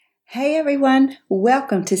Hey everyone,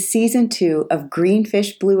 welcome to Season 2 of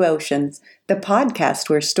Greenfish Blue Oceans, the podcast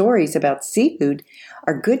where stories about seafood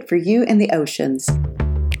are good for you and the oceans.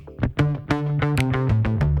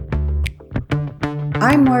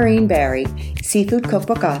 I'm Maureen Barry, seafood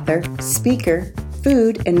cookbook author, speaker,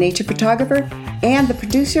 food and nature photographer, and the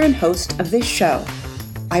producer and host of this show.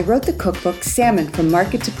 I wrote the cookbook Salmon from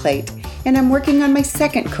Market to Plate, and I'm working on my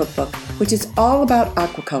second cookbook, which is all about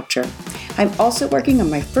aquaculture. I'm also working on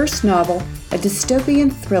my first novel, a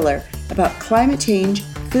dystopian thriller about climate change,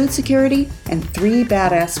 food security, and 3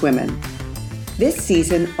 badass women. This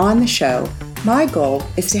season on the show, my goal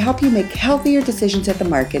is to help you make healthier decisions at the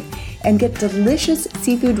market and get delicious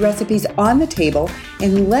seafood recipes on the table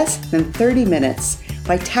in less than 30 minutes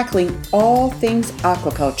by tackling all things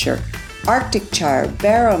aquaculture: Arctic char,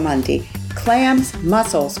 barramundi, clams,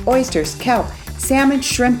 mussels, oysters, kelp, salmon,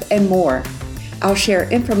 shrimp, and more. I'll share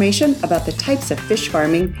information about the types of fish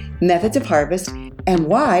farming, methods of harvest, and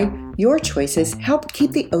why your choices help keep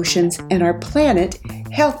the oceans and our planet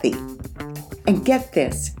healthy. And get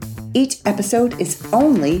this, each episode is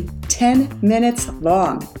only 10 minutes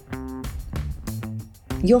long.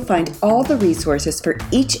 You'll find all the resources for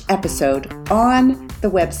each episode on the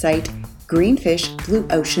website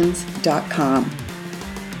greenfishblueoceans.com.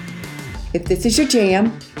 If this is your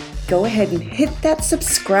jam, go ahead and hit that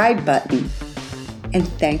subscribe button. And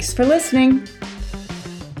thanks for listening.